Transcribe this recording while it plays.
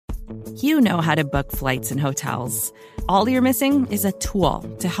You know how to book flights and hotels. All you're missing is a tool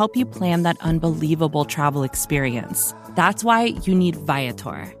to help you plan that unbelievable travel experience. That's why you need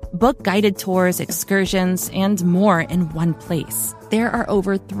Viator. Book guided tours, excursions, and more in one place. There are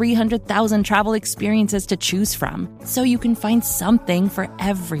over 300,000 travel experiences to choose from, so you can find something for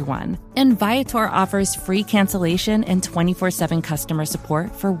everyone. And Viator offers free cancellation and 24/7 customer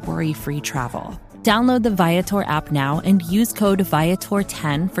support for worry-free travel. Download the Viator app now and use code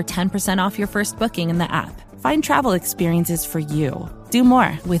Viator10 for 10% off your first booking in the app. Find travel experiences for you. Do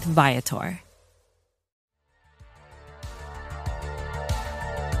more with Viator.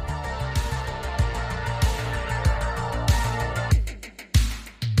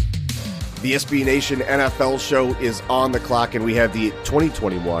 The SB Nation NFL show is on the clock, and we have the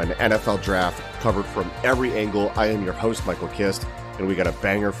 2021 NFL Draft covered from every angle. I am your host, Michael Kist, and we got a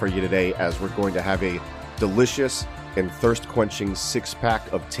banger for you today as we're going to have a delicious and thirst-quenching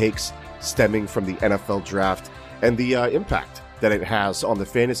six-pack of takes stemming from the NFL Draft and the impact that it has on the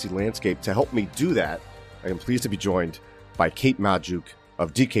fantasy landscape. To help me do that, I am pleased to be joined by Kate Magdziuk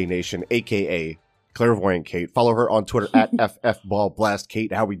of DK Nation, a.k.a. Clairvoyant Kate. Follow her on Twitter at FFBallBlast.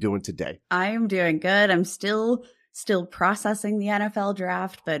 Kate, how are we doing today? I am doing good. I'm still processing the NFL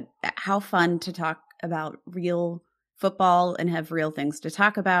Draft, but how fun to talk about real football and have real things to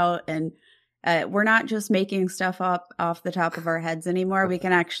talk about. And we're not just making stuff up off the top of our heads anymore. We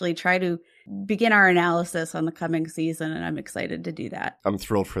can actually try to begin our analysis on the coming season, and I'm excited to do that. I'm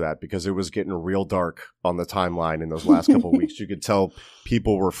thrilled for that because it was getting real dark on the timeline in those last couple of weeks. You could tell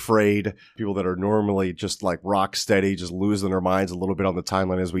people were afraid. People that are normally just like rock steady, just losing their minds a little bit on the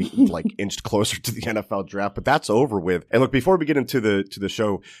timeline as we like inched closer to the NFL Draft. But that's over with. And look, before we get into the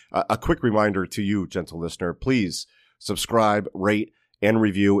show, a quick reminder to you, gentle listener, please subscribe, rate, and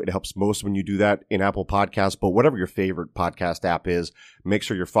review. It helps most when you do that in Apple Podcasts, but whatever your favorite podcast app is, make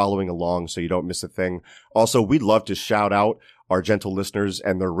sure you're following along so you don't miss a thing. Also, we'd love to shout out our gentle listeners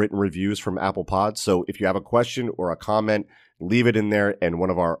and their written reviews from Apple Pods. So if you have a question or a comment, leave it in there, and one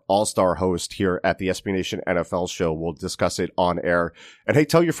of our all-star hosts here at the SB Nation NFL show will discuss it on air. And hey,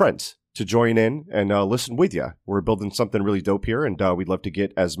 tell your friends to join in and listen with you. We're building something really dope here, and we'd love to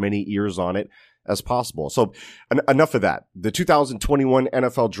get as many ears on it as possible. So enough of that. The 2021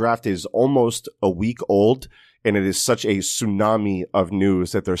 NFL Draft is almost a week old, and it is such a tsunami of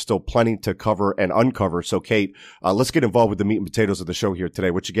news that there's still plenty to cover and uncover. So, Kate, let's get involved with the meat and potatoes of the show here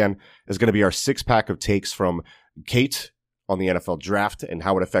today, which, again, is going to be our six-pack of takes from Kate on the NFL Draft and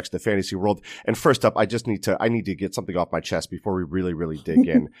how it affects the fantasy world. And first up, I need to get something off my chest before we really, really dig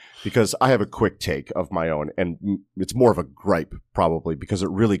in, because I have a quick take of my own, and it's more of a gripe probably because it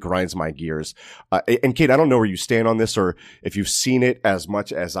really grinds my gears. And Kate, I don't know where you stand on this or if you've seen it as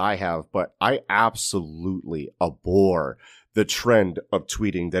much as I have, but I absolutely abhor the trend of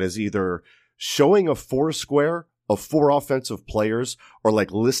tweeting that is either showing a foursquare of four offensive players or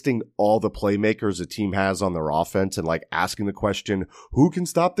like listing all the playmakers a team has on their offense and like asking the question, who can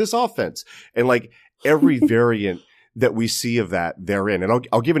stop this offense? And like every variant that we see of that therein. And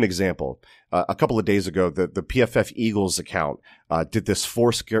I'll give an example. A couple of days ago, the PFF Eagles account did this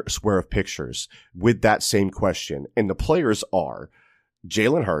foursquare of pictures with that same question. And the players are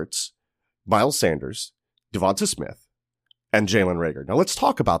Jalen Hurts, Miles Sanders, Devonta Smith, and Jalen Reagor. Now let's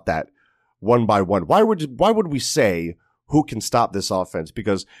talk about that one by one. Why would we say who can stop this offense?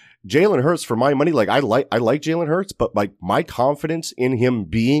 Because Jalen Hurts, for my money, like I like Jalen Hurts, but like my confidence in him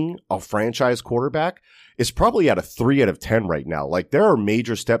being a franchise quarterback is probably at a 3 out of 10 right now. Like there are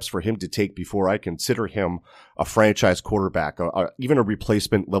major steps for him to take before I consider him a franchise quarterback, even a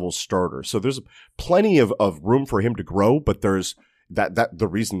replacement level starter. So there's plenty of room for him to grow, but there's that the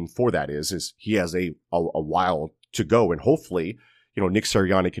reason for that is he has a while to go, and hopefully, Nick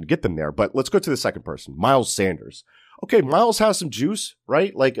Sirianni can get them there. But let's go to the second person, Miles Sanders. Okay, Miles has some juice,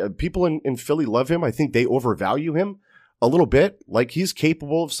 right? Like people in Philly love him. I think they overvalue him a little bit. Like he's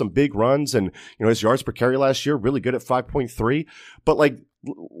capable of some big runs, and his yards per carry last year really good at 5.3. But like,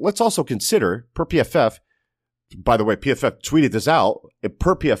 let's also consider per PFF. By the way, PFF tweeted this out.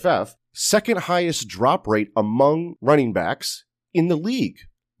 Per PFF, second highest drop rate among running backs in the league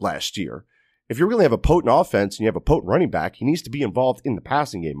last year. If you really have a potent offense and you have a potent running back, he needs to be involved in the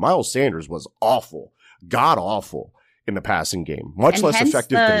passing game. Miles Sanders was awful, god awful in the passing game, much less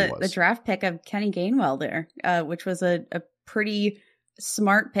effective than he was. The draft pick of Kenny Gainwell there, which was a pretty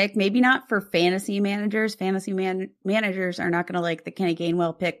smart pick. Maybe not for fantasy managers. Managers are not going to like the Kenny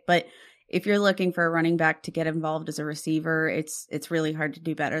Gainwell pick, but if you're looking for a running back to get involved as a receiver, it's really hard to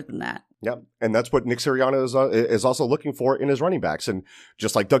do better than that. Yeah, and that's what Nick Sirianni is also looking for in his running backs. And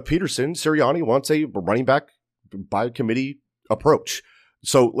just like Doug Peterson, Sirianni wants a running back by committee approach.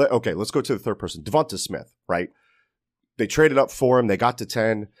 So, okay, let's go to the third person. Devonta Smith, right? They traded up for him. They got to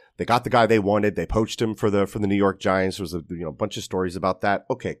 10. They got the guy they wanted. They poached him for the New York Giants. There was a bunch of stories about that.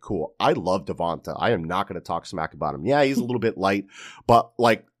 Okay, cool. I love Devonta. I am not going to talk smack about him. Yeah, he's a little bit light, but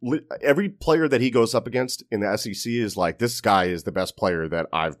like every player that he goes up against in the SEC is like, this guy is the best player that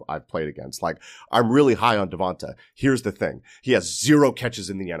I've played against. Like, I'm really high on Devonta. Here's the thing. He has 0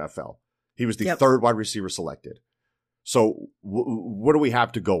 catches in the NFL. He was the third wide receiver selected. So what do we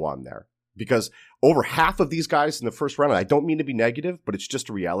have to go on there? Because over half of these guys in the first round, and I don't mean to be negative, but it's just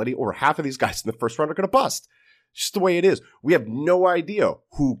a reality, over half of these guys in the first round are going to bust. It's just the way it is. We have no idea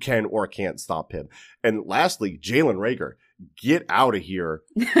who can or can't stop him. And lastly, Jalen Reagor, get out of here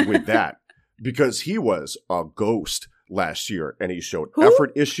with that, because he was a ghost last year and he showed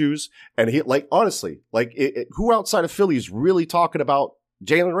effort issues. And he, like, honestly, like, who outside of Philly is really talking about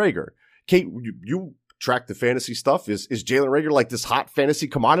Jalen Reagor? Kate, you track the fantasy stuff. Is Jalen Reagor like this hot fantasy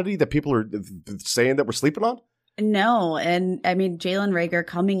commodity that people are saying that we're sleeping on? No. And I mean, Jalen Reagor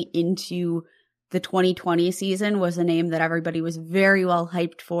coming into the 2020 season was a name that everybody was very well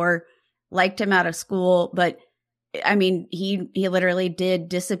hyped for, liked him out of school. But I mean, he literally did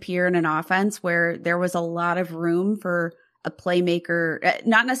disappear in an offense where there was a lot of room for a playmaker,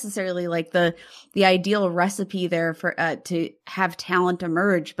 not necessarily like the ideal recipe there for to have talent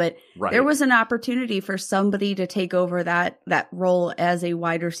emerge, but there was an opportunity for somebody to take over that role as a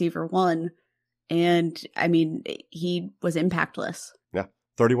wide receiver 1. And I mean, he was impactless. Yeah.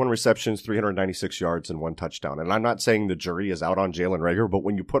 31 receptions, 396 yards, and 1 touchdown. And I'm not saying the jury is out on Jalen Reagor, but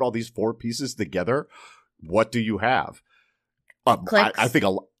when you put all these 4 pieces together, what do you have? I think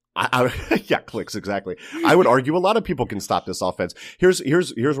yeah, clicks, exactly. I would argue a lot of people can stop this offense. Here's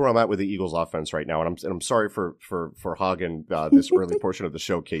where I'm at with the Eagles offense right now, and I'm sorry for hogging this early portion of the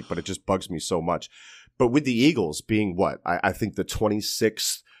show, Kate, but it just bugs me so much. But with the Eagles being I think the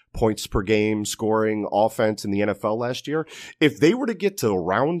 26th points per game scoring offense in the NFL last year, if they were to get to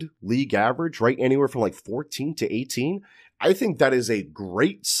around league average, right, anywhere from like 14 to 18, I think that is a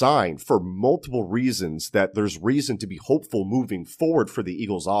great sign for multiple reasons that there's reason to be hopeful moving forward for the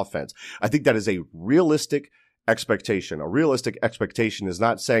Eagles offense. I think that is a realistic expectation. A realistic expectation is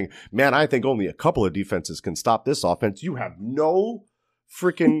not saying, man, I think only a couple of defenses can stop this offense. You have no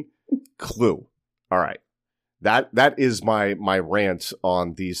freaking clue. All right. That is my rant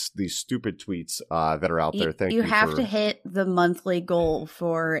on these stupid tweets that are out there. Thank you. You have to hit the monthly goal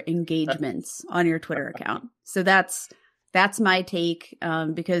for engagements on your Twitter account. So that's my take,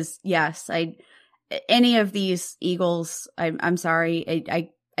 because yes, any of these Eagles, I'm sorry,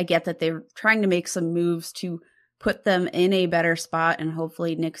 I get that they're trying to make some moves to put them in a better spot, and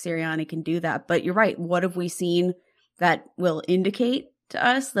hopefully Nick Sirianni can do that. But you're right. What have we seen that will indicate to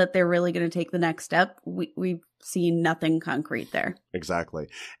us that they're really going to take the next step? We've seen nothing concrete there. Exactly.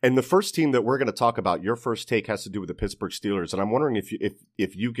 And the first team that we're going to talk about, your first take, has to do with the Pittsburgh Steelers. And I'm wondering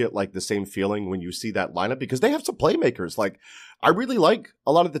if you get like the same feeling when you see that lineup, because they have some playmakers. Like, I really like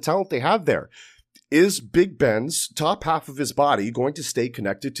a lot of the talent they have there. Is Big Ben's top half of his body going to stay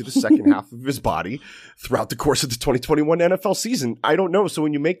connected to the second half of his body throughout the course of the 2021 NFL season? I don't know. So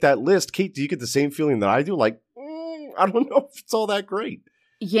when you make that list, Kate, do you get the same feeling that I do? Like, I don't know if it's all that great.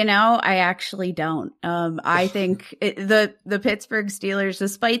 You know, I actually don't. I think the Pittsburgh Steelers,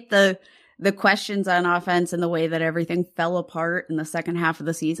 despite the questions on offense and the way that everything fell apart in the second half of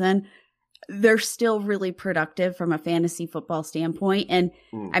the season, they're still really productive from a fantasy football standpoint. And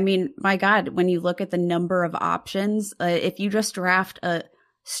I mean, my God, when you look at the number of options, if you just draft a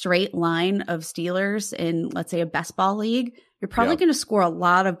straight line of Steelers in, let's say, a best ball league, you're probably going to score a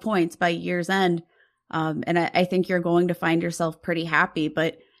lot of points by year's end. And I think you're going to find yourself pretty happy.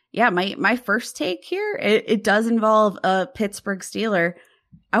 But yeah, my first take here, it does involve a Pittsburgh Steeler.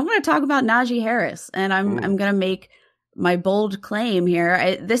 I want to talk about Najee Harris, and I'm going to make my bold claim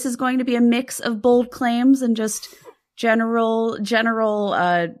here. This is going to be a mix of bold claims and just general,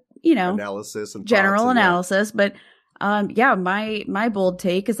 analysis and general analysis. But my bold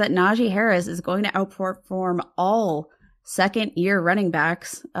take is that Najee Harris is going to outperform all second-year running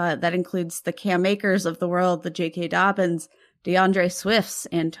backs. That includes the Cam Akers of the world, the J.K. Dobbins, DeAndre Swifts,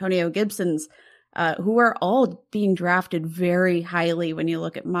 Antonio Gibsons, who are all being drafted very highly when you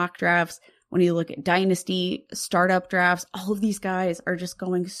look at mock drafts, when you look at dynasty startup drafts. All of these guys are just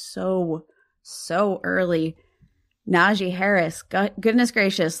going so early. Najee Harris, goodness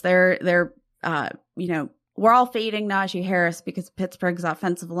gracious, they're we're all fading Najee Harris because of Pittsburgh's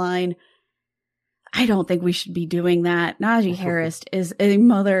offensive line. I don't think we should be doing that. Najee Harris is a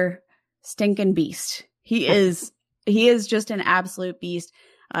mother stinking beast. He is just an absolute beast.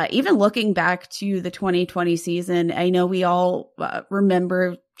 even looking back to the 2020 season, I know we all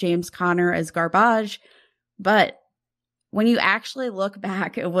remember James Conner as garbage, but when you actually look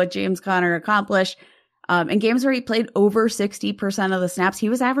back at what James Conner accomplished in games where he played over 60% of the snaps, he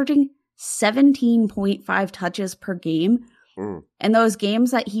was averaging 17.5 touches per game. And those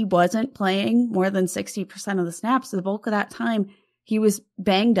games that he wasn't playing more than 60% of the snaps, the bulk of that time, he was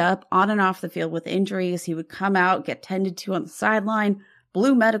banged up on and off the field with injuries. He would come out, get tended to on the sideline,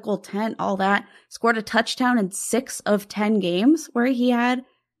 blue medical tent, all that. Scored a touchdown in 6 of 10 games where he had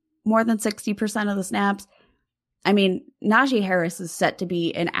more than 60% of the snaps. I mean, Najee Harris is set to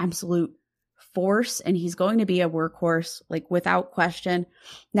be an absolute force, and he's going to be a workhorse, like without question.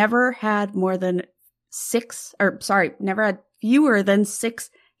 Never had fewer than 6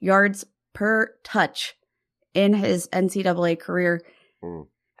 yards per touch in his NCAA career.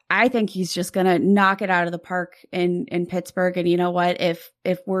 I think he's just going to knock it out of the park in Pittsburgh. And you know what? If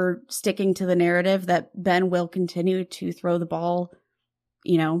we're sticking to the narrative that Ben will continue to throw the ball,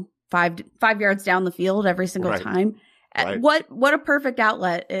 5 yards down the field every single time, what a perfect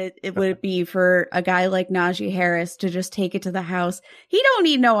outlet it would be for a guy like Najee Harris to just take it to the house. He don't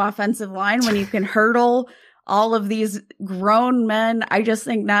need no offensive line when you can hurdle all of these grown men. I just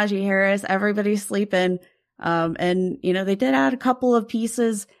think Najee Harris, everybody's sleeping. And they did add a couple of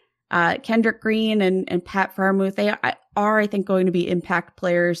pieces. Kendrick Green and Pat Freiermuth, they are, I think, going to be impact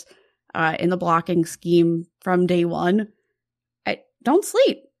players in the blocking scheme from day one. Don't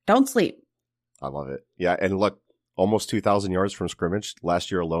sleep. I love it. Yeah, and look, almost 2,000 yards from scrimmage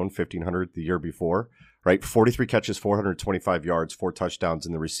last year alone, 1,500 the year before, right? 43 catches, 425 yards, 4 touchdowns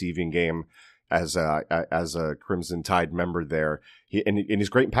in the receiving game as a Crimson Tide member there. And he's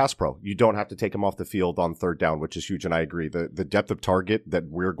great in pass pro. You don't have to take him off the field on third down, which is huge, and I agree. The depth of target that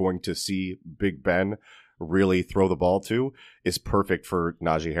we're going to see Big Ben really throw the ball to is perfect for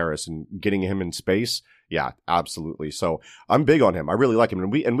Najee Harris, and getting him in space. Yeah, absolutely. So I'm big on him. I really like him.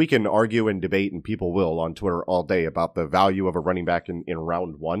 And we can argue and debate, and people will on Twitter all day, about the value of a running back in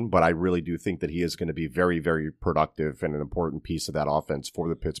round one. But I really do think that he is going to be very, very productive and an important piece of that offense for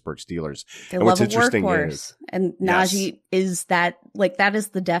the Pittsburgh Steelers. They love a workhorse. And Najee is that is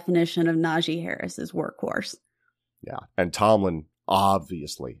the definition of Najee Harris, is workhorse. Yeah. And Tomlin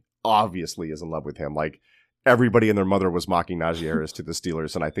obviously is in love with him. Like, everybody and their mother was mocking Najee Harris to the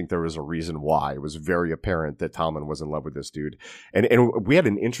Steelers, and I think there was a reason why. It was very apparent that Tomlin was in love with this dude. And we had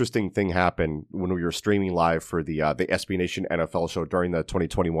an interesting thing happen when we were streaming live for the SB Nation NFL show during the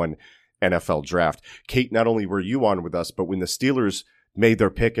 2021 NFL draft. Kate, not only were you on with us, but when the Steelers made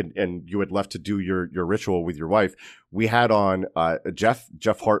their pick and you had left to do your ritual with your wife, we had on Jeff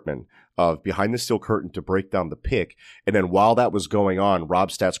Hartman of Behind the Steel Curtain to break down the pick. And then while that was going on, Rob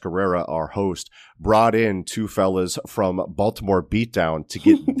Stats Guerrera, our host, brought in 2 fellas from Baltimore Beatdown to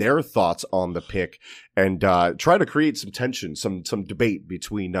get their thoughts on the pick and try to create some tension, some debate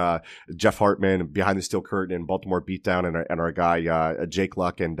between Jeff Hartman, Behind the Steel Curtain, and Baltimore Beatdown, and our guy Jake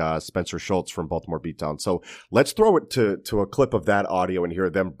Luck and Spencer Schultz from Baltimore Beatdown. So let's throw it to a clip of that audio and hear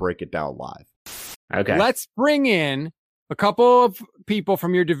them break it down live. Okay. Let's bring in a couple of people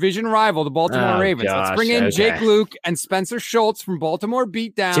from your division rival, the Baltimore Ravens. Gosh, let's bring in Jake Luke and Spencer Schultz from Baltimore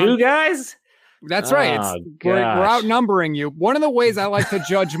Beatdown. 2 guys? That's right. We're outnumbering you. One of the ways I like to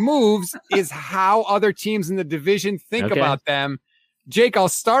judge moves is how other teams in the division think about them. Jake, I'll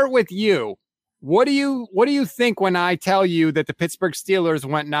start with you. What do you think when I tell you that the Pittsburgh Steelers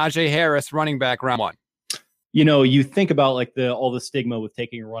went Najee Harris running back round 1? You think about like all the stigma with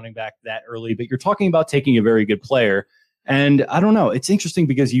taking a running back that early, but you're talking about taking a very good player. And I don't know. It's interesting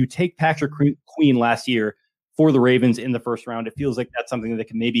because you take Patrick Queen last year for the Ravens in the first round. It feels like that's something that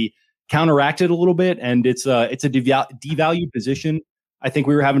can maybe counteract it a little bit. And it's a devalued position. I think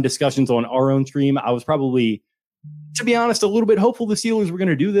we were having discussions on our own stream. I was probably, to be honest, a little bit hopeful the Steelers were going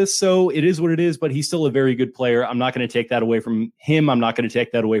to do this. So it is what it is, but he's still a very good player. I'm not going to take that away from him. I'm not going to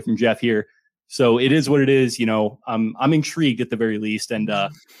take that away from Jeff here. So it is what it is. I'm intrigued at the very least, and the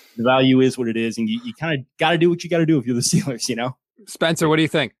value is what it is. And you kind of got to do what you got to do if you're the Steelers, Spencer, what do you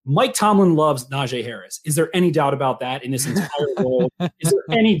think? Mike Tomlin loves Najee Harris. Is there any doubt about that in this entire world? Is there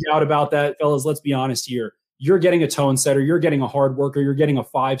any doubt about that, fellas? Let's be honest here. You're getting a tone setter. You're getting a hard worker. You're getting a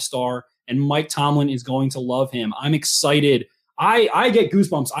 5-star, and Mike Tomlin is going to love him. I'm excited. I get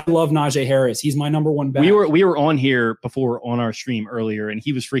goosebumps. I love Najee Harris. He's my number 1 back. We were on here before on our stream earlier, and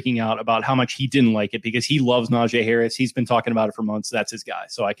he was freaking out about how much he didn't like it because he loves Najee Harris. He's been talking about it for months. That's his guy.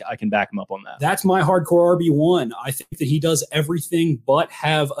 So I can back him up on that. That's my hardcore RB1. I think that he does everything but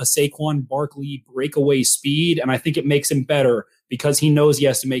have a Saquon Barkley breakaway speed, and I think it makes him better because he knows he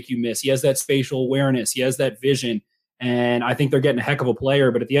has to make you miss. He has that spatial awareness. He has that vision. And I think they're getting a heck of a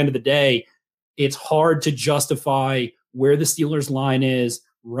player. But at the end of the day, it's hard to justify where the Steelers line is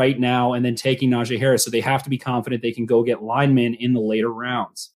right now and then taking Najee Harris. So they have to be confident they can go get linemen in the later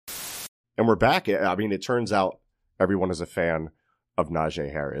rounds. And we're back. I mean, it turns out everyone is a fan of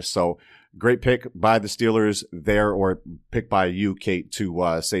Najee Harris. So great pick by the Steelers there, or pick by you, Kate,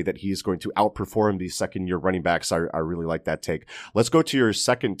 to say that he's going to outperform these second-year running backs. I really like that take. Let's go to your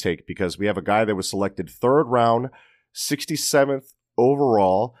second take, because we have a guy that was selected 3rd round, 67th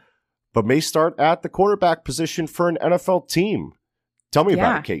overall, but may start at the quarterback position for an NFL team. Tell me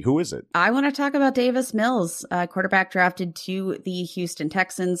about it, Kate. Who is it? I want to talk about Davis Mills, quarterback drafted to the Houston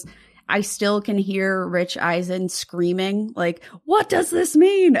Texans. I still can hear Rich Eisen screaming, like, what does this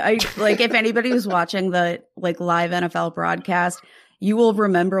mean? If anybody was watching the live NFL broadcast, you will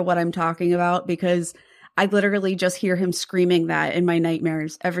remember what I'm talking about, because I literally just hear him screaming that in my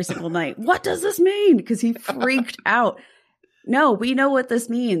nightmares every single night. What does this mean? Because he freaked out. No, we know what this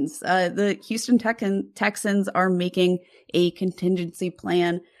means. The Houston Texans are making a contingency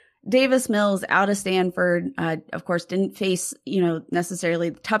plan. Davis Mills out of Stanford, of course, didn't face, necessarily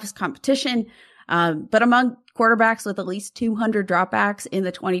the toughest competition, but among quarterbacks with at least 200 dropbacks in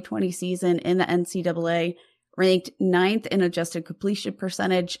the 2020 season in the NCAA, ranked 9th in adjusted completion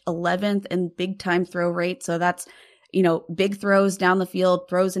percentage, 11th in big time throw rate. So that's, big throws down the field,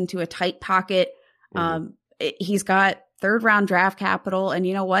 throws into a tight pocket. He's got 3rd round draft capital. And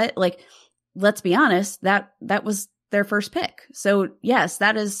you know what? Let's be honest, that was their first pick. So yes,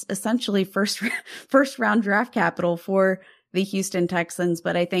 that is essentially first round draft capital for the Houston Texans.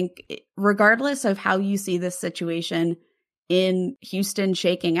 But I think regardless of how you see this situation in Houston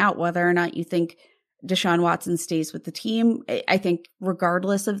shaking out, whether or not you think Deshaun Watson stays with the team, I think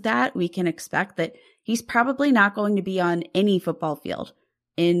regardless of that, we can expect that he's probably not going to be on any football field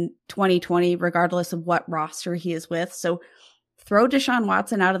in 2020, regardless of what roster he is with. So throw Deshaun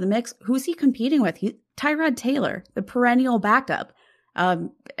Watson out of the mix. Who's he competing with? Tyrod Taylor, the perennial backup.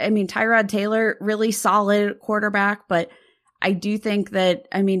 Tyrod Taylor, really solid quarterback, but I do think that,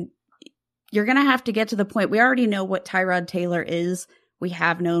 you're going to have to get to the point. We already know what Tyrod Taylor is. We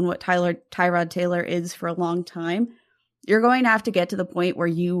have known what Tyrod Taylor is for a long time. You're going to have to get to the point where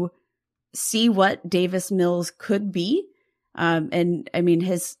you see what Davis Mills could be.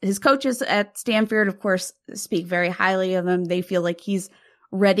 His coaches at Stanford, of course, speak very highly of him. They feel like he's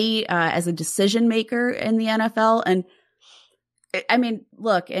ready as a decision maker in the NFL. And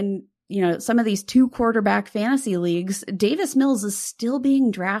look, and some of these 2 quarterback fantasy leagues, Davis Mills is still being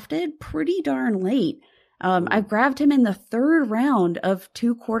drafted pretty darn late. I've grabbed him in the 3rd round of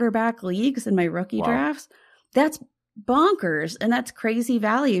 2 quarterback leagues in my rookie drafts. That's bonkers. And that's crazy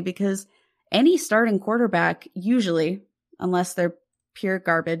value, because any starting quarterback usually, unless they're pure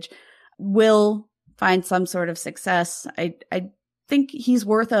garbage, will find some sort of success. I think he's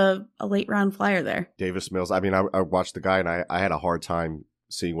worth a late round flyer there. Davis Mills. I watched the guy and I had a hard time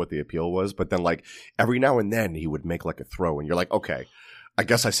seeing what the appeal was, but then every now and then he would make a throw and you're like, okay, I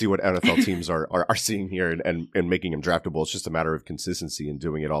guess I see what NFL teams are seeing here and making him draftable. It's just a matter of consistency and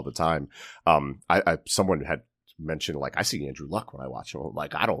doing it all the time. Someone had mentioned I see Andrew Luck when I watch him.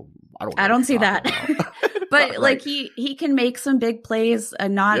 I don't see that. But right. he can make some big plays,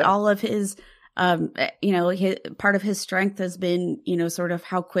 and not all of his part of his strength has been, sort of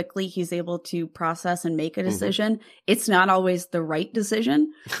how quickly he's able to process and make a decision. Mm-hmm. It's not always the right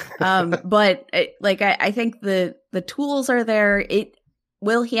decision. But I think the tools are there.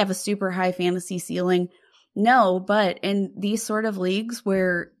 Will he have a super high fantasy ceiling? No, but in these sort of leagues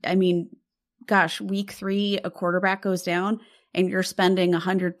where, week 3, a quarterback goes down and you're spending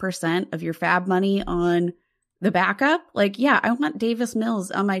 100% of your fab money on the backup. I want Davis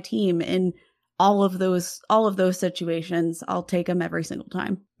Mills on my team in all of those situations. I'll take him every single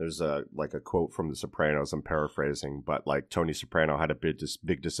time. There's a quote from The Sopranos. I'm paraphrasing, but Tony Soprano had a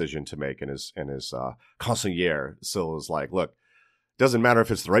big decision to make, and his consigliere still is look, doesn't matter if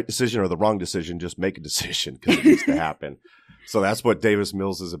it's the right decision or the wrong decision, just make a decision because it needs to happen. So that's what Davis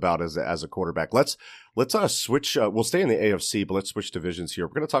Mills is about as a quarterback. Let's switch. We'll stay in the AFC, but let's switch divisions here.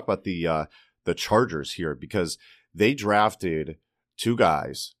 We're going to talk about the Chargers here, because they drafted 2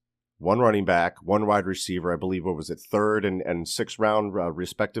 guys, 1 running back, 1 wide receiver. I believe, what was it, 3rd and 6th round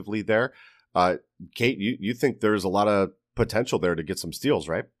respectively there. Kate, you think there's a lot of potential there to get some steals,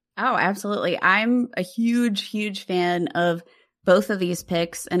 right? Oh, absolutely. I'm a huge, huge fan of both of these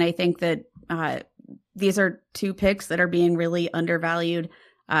picks, and I think that these are 2 picks that are being really undervalued,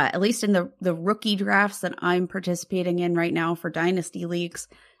 at least in the rookie drafts that I'm participating in right now for dynasty leagues.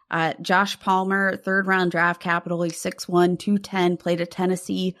 Josh Palmer, 3rd round draft capital. He's 6'1", 210, played at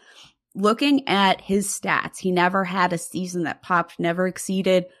Tennessee. looking at his stats, he never had a season that popped, never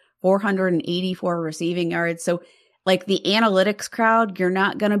exceeded 484 receiving yards. So like the analytics crowd, you're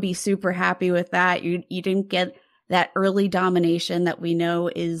not going to be super happy with that. You didn't get that early domination that we know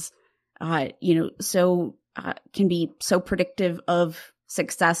is, so can be so predictive of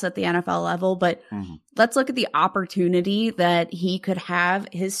success at the NFL level. But let's look at the opportunity that he could have.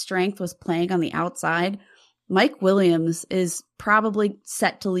 His strength was playing on the outside. Mike Williams is probably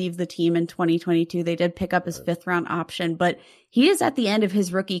set to leave the team in 2022. They did pick up his 5th round option, but he is at the end of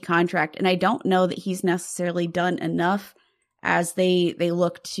his rookie contract. And I don't know that he's necessarily done enough as they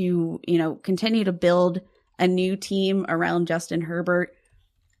look to, continue to build a new team around Justin Herbert.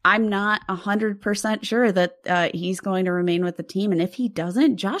 I'm not 100% sure that he's going to remain with the team. And if he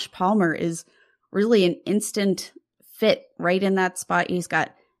doesn't, Josh Palmer is really an instant fit right in that spot. He's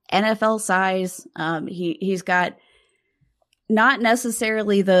got NFL size. He's got not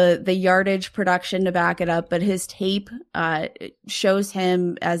necessarily the yardage production to back it up, but his tape shows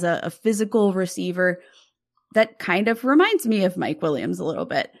him as a physical receiver that kind of reminds me of Mike Williams a little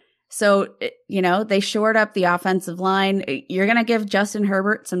bit. So, they shored up the offensive line. You're going to give Justin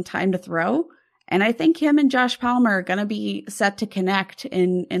Herbert some time to throw. And I think him and Josh Palmer are going to be set to connect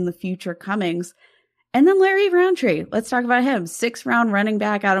in the future comings. And then Larry Rountree, let's talk about him. 6th round running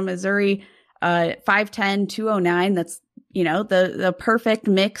back out of Missouri, 5'10", 209. That's, the perfect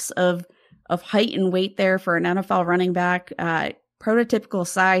mix of height and weight there for an NFL running back. Prototypical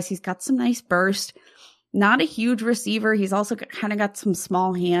size. He's got some nice burst. Not a huge receiver. He's also kind of got some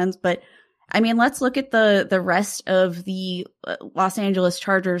small hands. But, let's look at the rest of the Los Angeles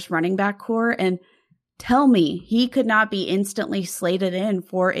Chargers running back core and tell me he could not be instantly slated in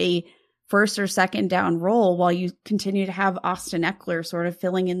for a 1st or 2nd down role while you continue to have Austin Eckler sort of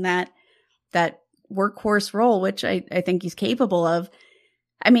filling in that workhorse role, which I think he's capable of.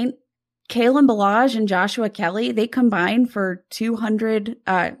 Kalen Ballage and Joshua Kelly, they combined for 200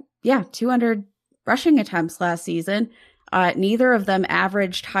 rushing attempts last season. Neither of them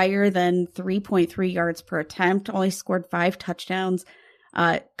averaged higher than 3.3 yards per attempt, only scored 5 touchdowns.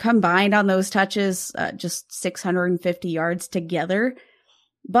 Combined on those touches, just 650 yards together.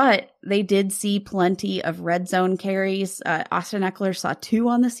 But they did see plenty of red zone carries. Austin Eckler saw 2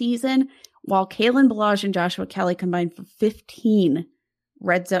 on the season, while Kalen Ballage and Joshua Kelly combined for 15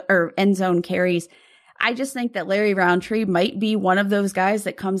 red zone or end zone carries. I just think that Larry Rountree might be one of those guys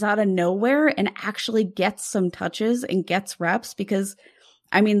that comes out of nowhere and actually gets some touches and gets reps because,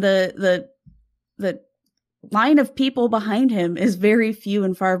 the line of people behind him is very few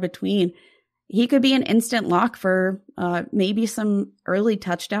and far between. He could be an instant lock for maybe some early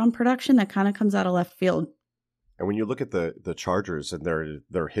touchdown production that kind of comes out of left field. And when you look at the Chargers and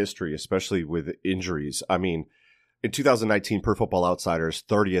their history, especially with injuries, in 2019, Per Football Outsiders,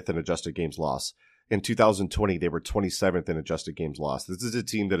 30th in adjusted games lost. In 2020, they were 27th in adjusted games lost. This is a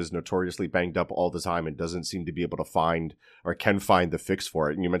team that is notoriously banged up all the time and doesn't seem to be able to find or can find the fix for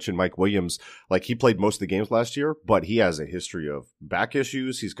it. And you mentioned Mike Williams, like he played most of the games last year, but he has a history of back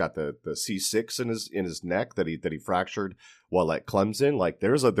issues. He's got the C6 in his neck that he fractured while at Clemson. Like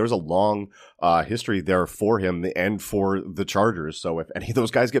there's a long history there for him and for the Chargers. So if any of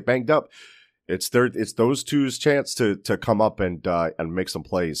those guys get banged up, it's those two's chance to come up and make some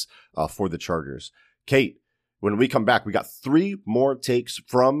plays for the Chargers. Kate, when we come back, we got 3 more takes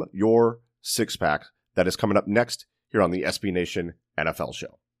from your 6-pack that is coming up next here on the SB Nation NFL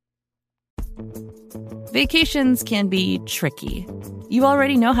Show. Vacations can be tricky. You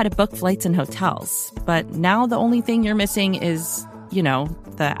already know how to book flights and hotels, but now the only thing you're missing is,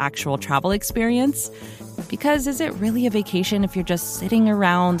 the actual travel experience. Because is it really a vacation if you're just sitting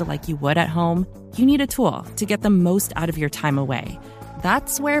around like you would at home? You need a tool to get the most out of your time away.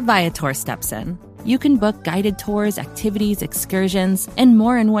 That's where Viator steps in. You can book guided tours, activities, excursions, and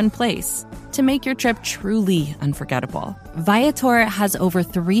more in one place to make your trip truly unforgettable. Viator has over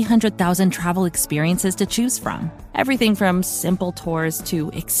 300,000 travel experiences to choose from. Everything from simple tours to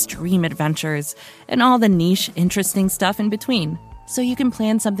extreme adventures and all the niche, interesting stuff in between. So you can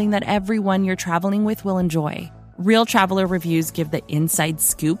plan something that everyone you're traveling with will enjoy. Real traveler reviews give the inside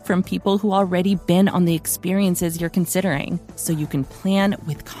scoop from people who already been on the experiences you're considering, so you can plan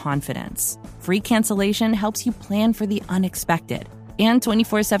with confidence. Free cancellation helps you plan for the unexpected. And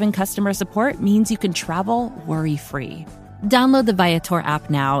 24/7 customer support means you can travel worry-free. Download the Viator app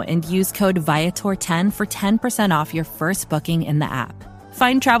now and use code Viator10 for 10% off your first booking in the app.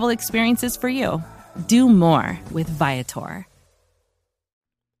 Find travel experiences for you. Do more with Viator.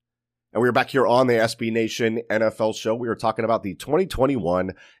 And we're back here on the SB Nation NFL show. We were talking about the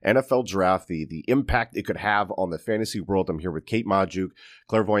 2021 NFL draft, the impact it could have on the fantasy world. I'm here with Kate Magdziuk,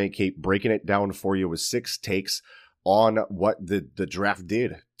 Clairvoyant Kate, breaking it down for you with 6 takes on what the draft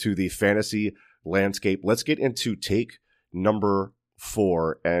did to the fantasy landscape. Let's get into take number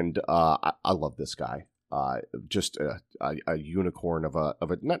 4. And I love this guy. Just a unicorn of a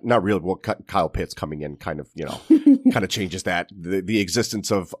not really. Well, Kyle Pitts coming in kind of, kind of changes that. The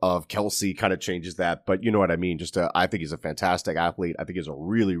existence of Kelce kind of changes that. But you know what I mean? Just I think he's a fantastic athlete. I think he's a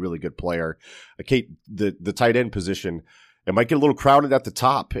really, really good player. Kate, the tight end position, it might get a little crowded at the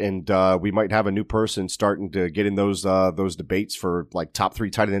top, and we might have a new person starting to get in those debates for like top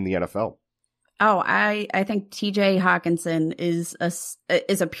 3 tight end in the NFL. Oh, I think TJ Hawkinson is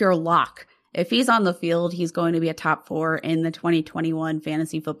a pure lock. If he's on the field, he's going to be a top 4 in the 2021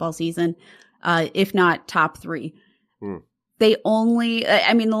 fantasy football season, if not top 3. They only,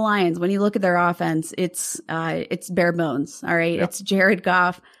 the Lions, when you look at their offense, it's bare bones. All right. Yep. It's Jared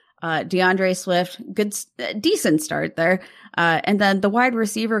Goff, DeAndre Swift, decent start there. And then the wide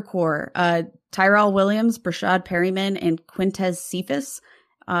receiver core, Tyrell Williams, Brashad Perryman, and Quintez Cephas.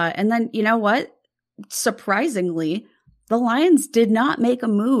 And then, you know what? Surprisingly, the Lions did not make a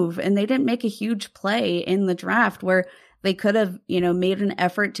move, and they didn't make a huge play in the draft where they could have, made an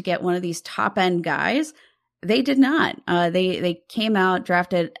effort to get one of these top end guys. They did not. They came out,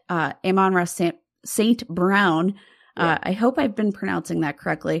 drafted Amon-Ra St. Brown. I hope I've been pronouncing that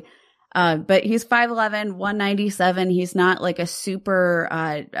correctly. But he's 5'11", 197. He's not like a super,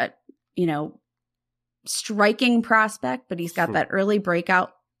 striking prospect, but he's got that early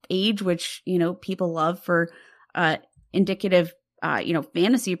breakout age, which, people love for indicative,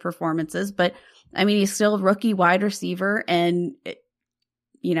 fantasy performances. But I mean, he's still a rookie wide receiver, and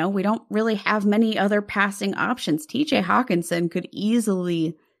we don't really have many other passing options. TJ Hawkinson could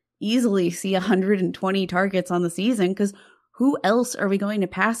easily see 120 targets on the season, because who else are we going to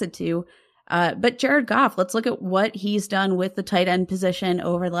pass it to? But Jared Goff, let's look at what he's done with the tight end position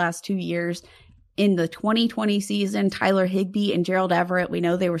over the last 2 years. In the 2020 season, Tyler Higbee and Gerald Everett, we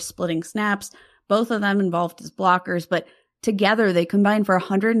know they were splitting snaps. Both of them involved as blockers, but together they combined for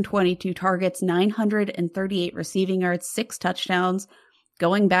 122 targets, 938 receiving yards, 6 touchdowns.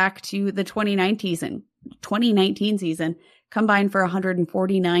 Going back to the 2019 season, combined for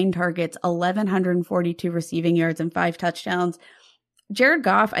 149 targets, 1,142 receiving yards, and 5 touchdowns. Jared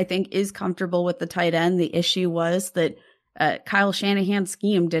Goff, I think, is comfortable with the tight end. The issue was that Kyle Shanahan's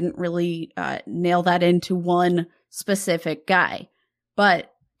scheme didn't really nail that into one specific guy. But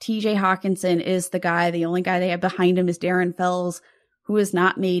TJ Hawkinson is the guy. The only guy they have behind him is Darren Fells, who has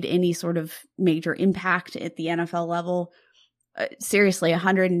not made any sort of major impact at the NFL level. Seriously,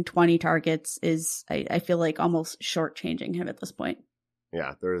 120 targets is, I feel like, almost shortchanging him at this point.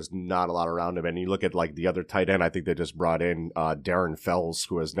 Yeah, there's not a lot around him. And you look at like the other tight end, I think they just brought in Darren Fells,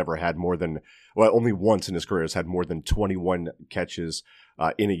 who has never had only once in his career has had more than 21 catches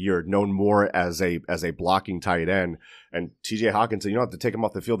in a year, known more as a blocking tight end. And TJ Hawkinson, you don't have to take him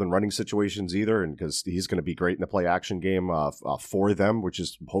off the field in running situations either, and because he's going to be great in the play action game for them, which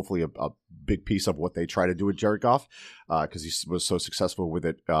is hopefully a big piece of what they try to do with Jared Goff, because he was so successful with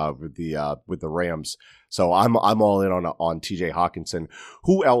it with the Rams. So I'm all in on TJ Hawkinson.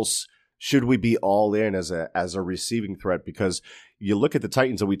 Who else should we be all in as a receiving threat? Because you look at the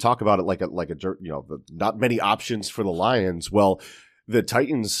Titans and we talk about it like not many options for the Lions. Well, the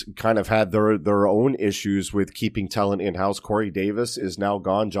Titans kind of had their own issues with keeping talent in-house. Corey Davis is now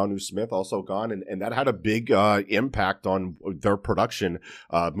gone. Jonnu Smith also gone. And that had a big impact on their production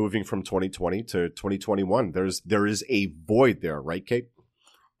moving from 2020 to 2021. There is a void there, right, Kate?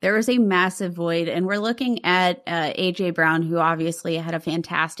 There is a massive void, and we're looking at A.J. Brown, who obviously had a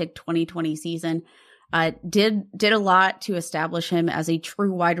fantastic 2020 season. Did a lot to establish him as a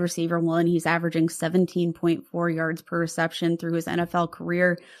true wide receiver one. He's averaging 17.4 yards per reception through his NFL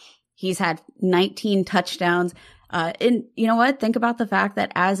career. He's had 19 touchdowns. And you know what? Think about the fact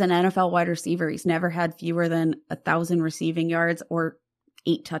that as an NFL wide receiver, he's never had fewer than 1,000 receiving yards or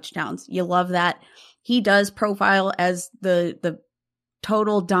 8 touchdowns. You love that. He does profile as the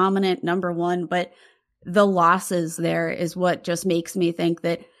total dominant number one, but the losses there is what just makes me think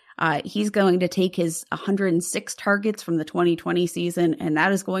that he's going to take his 106 targets from the 2020 season, and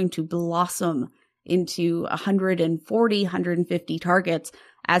that is going to blossom into 140, 150 targets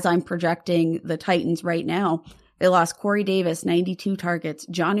as I'm projecting the Titans right now. They lost Corey Davis, 92 targets,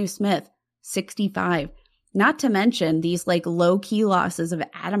 Jonnu Smith, 65. Not to mention these like low-key losses of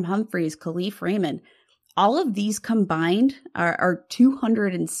Adam Humphries, Khalif Raymond. All of these combined are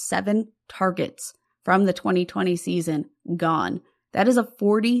 207 targets from the 2020 season gone. That is a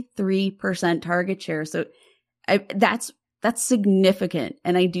 43% target share. So that's significant.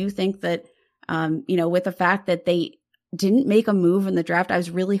 And I do think that, with the fact that they didn't make a move in the draft, I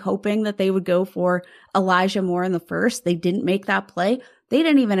was really hoping that they would go for Elijah Moore in the first. They didn't make that play. They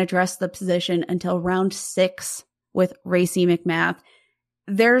didn't even address the position until round 6 with Racey McMath.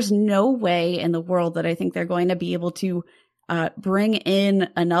 There's no way in the world that I think they're going to be able to bring in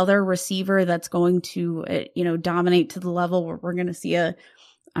another receiver that's going to, dominate to the level where we're going to see a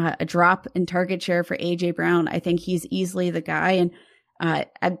drop in target share for AJ Brown. I think he's easily the guy. And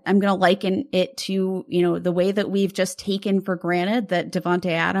I'm going to liken it to, the way that we've just taken for granted that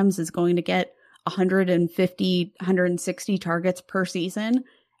Davante Adams is going to get 150, 160 targets per season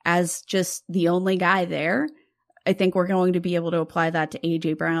as just the only guy there. I think we're going to be able to apply that to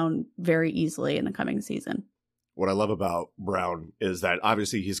AJ Brown very easily in the coming season. What I love about Brown is that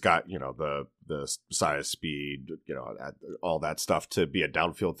obviously he's got, the size, speed, all that stuff to be a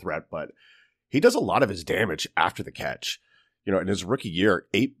downfield threat, but he does a lot of his damage after the catch. In his rookie year,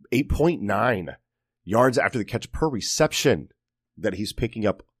 8.9 yards after the catch per reception that he's picking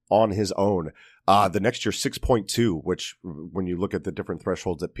up on his own. The next year, 6.2, which when you look at the different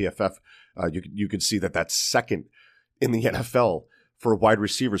thresholds at PFF, you could see that that's second in the NFL for wide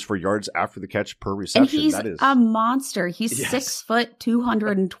receivers for yards after the catch per reception. And he's a monster. He's 6 foot,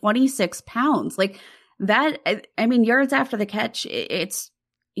 226 pounds. Like that. I mean, yards after the catch, it's,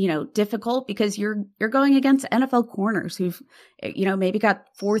 difficult because you're going against NFL corners who've, maybe got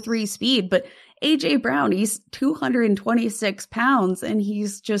 4.3 speed, but AJ Brown, he's 226 pounds and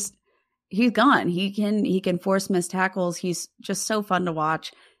he's gone. He can force missed tackles. He's just so fun to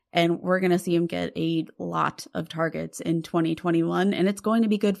watch. And we're going to see him get a lot of targets in 2021. And it's going to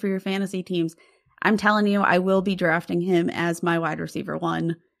be good for your fantasy teams. I'm telling you, I will be drafting him as my wide receiver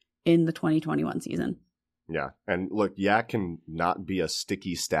 1 in the 2021 season. Yeah. And look, Yak can not be a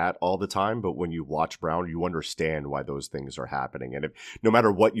sticky stat all the time, but when you watch Brown, you understand why those things are happening. And no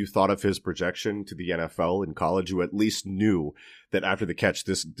matter what you thought of his projection to the NFL in college, you at least knew that after the catch,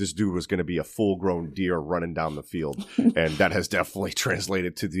 this dude was going to be a full-grown deer running down the field. And that has definitely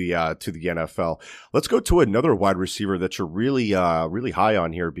translated to the NFL. Let's go to another wide receiver that you're really high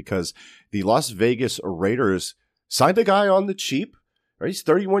on here, because the Las Vegas Raiders signed a guy on the cheap. He's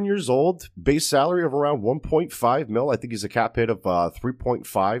 31 years old, base salary of around 1.5 mil. I think he's a cap hit of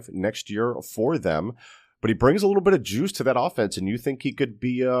 3.5 next year for them. But he brings a little bit of juice to that offense, and you think he could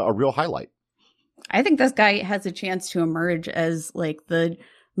be a real highlight. I think this guy has a chance to emerge as like the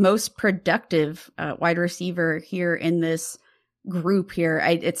most productive wide receiver here in this group here.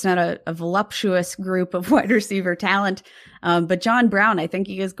 It's not a voluptuous group of wide receiver talent, but John Brown, I think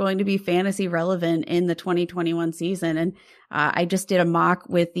he is going to be fantasy relevant in the 2021 season. And I just did a mock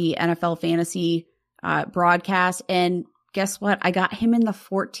with the NFL fantasy broadcast, and guess what? I got him in the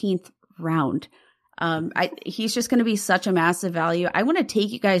 14th round. He's just going to be such a massive value. I want to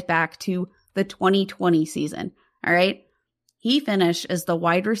take you guys back to the 2020 season. All right. He finished as the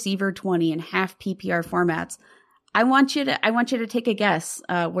wide receiver 20 in half PPR formats. I want you to take a guess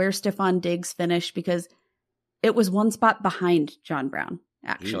where Stephon Diggs finished, because it was one spot behind John Brown,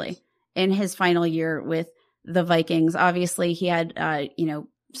 actually, in his final year with the Vikings. Obviously, he had,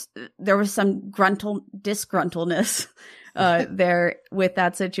 there was some disgruntledness there with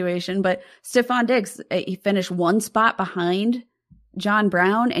that situation. But Stephon Diggs, he finished one spot behind John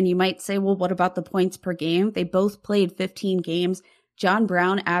Brown. And you might say, well, what about the points per game? They both played 15 games. John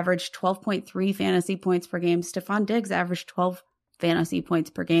Brown averaged 12.3 fantasy points per game. Stephon Diggs averaged 12 fantasy points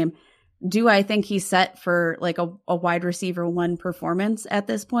per game. Do I think he's set for like a wide receiver 1 performance at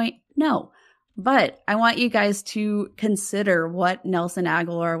this point? No. But I want you guys to consider what Nelson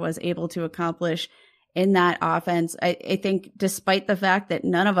Agholor was able to accomplish in that offense. I think despite the fact that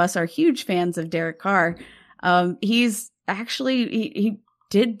none of us are huge fans of Derek Carr, he's actually, he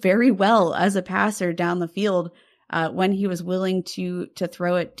did very well as a passer down the field. When he was willing to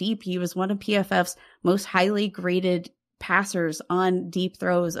throw it deep. He was one of PFF's most highly graded passers on deep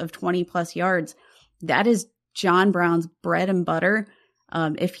throws of 20 plus yards. That is John Brown's bread and butter.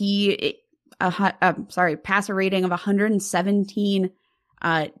 Passer rating of 117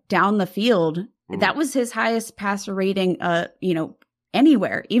 down the field. That was his highest passer rating,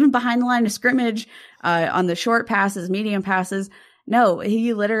 anywhere, even behind the line of scrimmage, on the short passes, medium passes. No,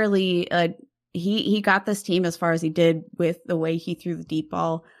 he literally, he got this team as far as he did with the way he threw the deep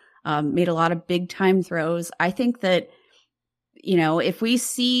ball, made a lot of big time throws. I think that, if we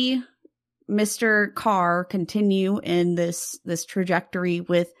see Mr. Carr continue in this trajectory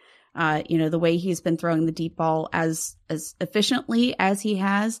with, the way he's been throwing the deep ball as efficiently as he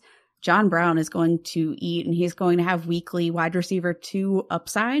has, John Brown is going to eat, and he's going to have weekly wide receiver 2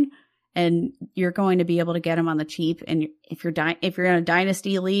 upside, and you're going to be able to get him on the cheap. And if you're in a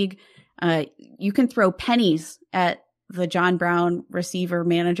dynasty league, you can throw pennies at the John Brown receiver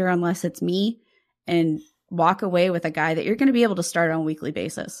manager, unless it's me, and walk away with a guy that you're going to be able to start on a weekly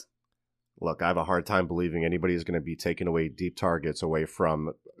basis. Look, I have a hard time believing anybody is going to be taking away deep targets away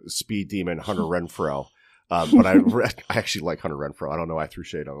from speed demon Hunter Renfrow. But I actually like Hunter Renfrow. I don't know why I threw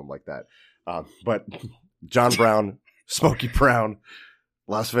shade on him like that. But John Brown, Smokey Brown,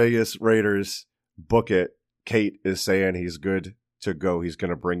 Las Vegas Raiders, book it. Kate is saying he's good to go. He's going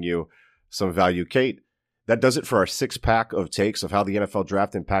to bring you some value. Kate, that does it for our 6-pack of takes of how the NFL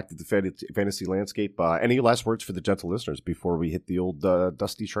draft impacted the fantasy landscape. Any last words for the gentle listeners before we hit the old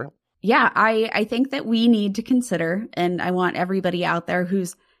dusty trail? Yeah, I think that we need to consider, and I want everybody out there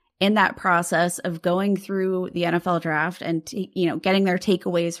who's in that process of going through the NFL draft and, getting their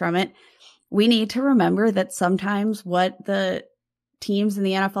takeaways from it, we need to remember that sometimes what the teams in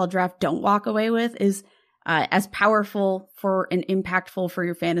the NFL draft don't walk away with is as powerful for and impactful for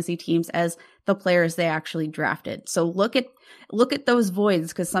your fantasy teams as the players they actually drafted. So look at those voids,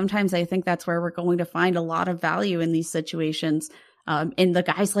 because sometimes I think that's where we're going to find a lot of value in these situations. In the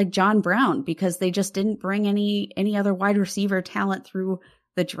guys like John Brown, because they just didn't bring any other wide receiver talent through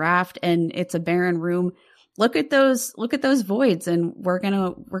the draft, and it's a barren room. Look at those voids, and we're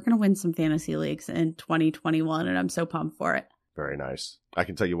gonna win some fantasy leagues in 2021, and I'm so pumped for it. Very nice. I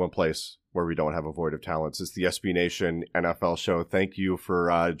can tell you one place where we don't have a void of talents. It's the SB Nation NFL show. Thank you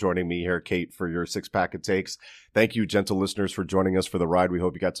for joining me here, Kate, for your 6-pack of takes. Thank you, gentle listeners, for joining us for the ride. We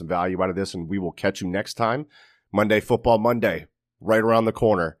hope you got some value out of this, and we will catch you next time. Monday Football Monday, right around the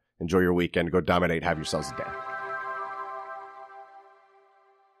corner. Enjoy your weekend. Go dominate. Have yourselves a day.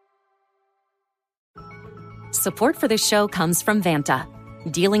 Support for this show comes from Vanta.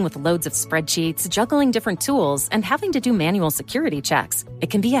 Dealing with loads of spreadsheets, juggling different tools, and having to do manual security checks, it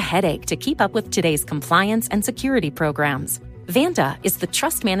can be a headache to keep up with today's compliance and security programs. Vanta is the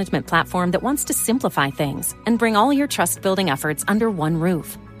trust management platform that wants to simplify things and bring all your trust-building efforts under one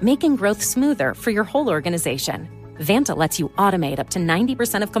roof, making growth smoother for your whole organization. Vanta lets you automate up to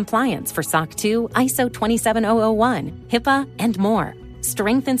 90% of compliance for SOC 2, ISO 27001, HIPAA, and more.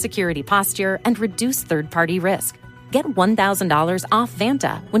 Strengthen security posture and reduce third-party risk. Get $1,000 off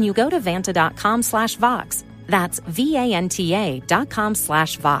Vanta when you go to vanta.com/Vox. That's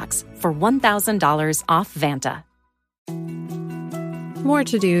VANTA.com/Vox for $1,000 off Vanta. More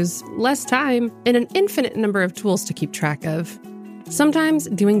to-dos, less time, and an infinite number of tools to keep track of. Sometimes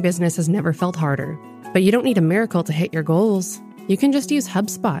doing business has never felt harder, but you don't need a miracle to hit your goals. You can just use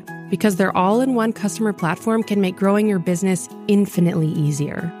HubSpot, because their all-in-one customer platform can make growing your business infinitely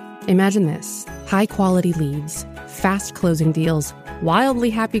easier. Imagine this: high-quality leads, fast closing deals, wildly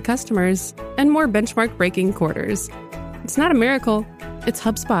happy customers, and more benchmark-breaking quarters. It's not a miracle, it's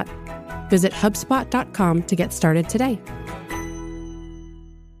HubSpot. Visit HubSpot.com to get started today.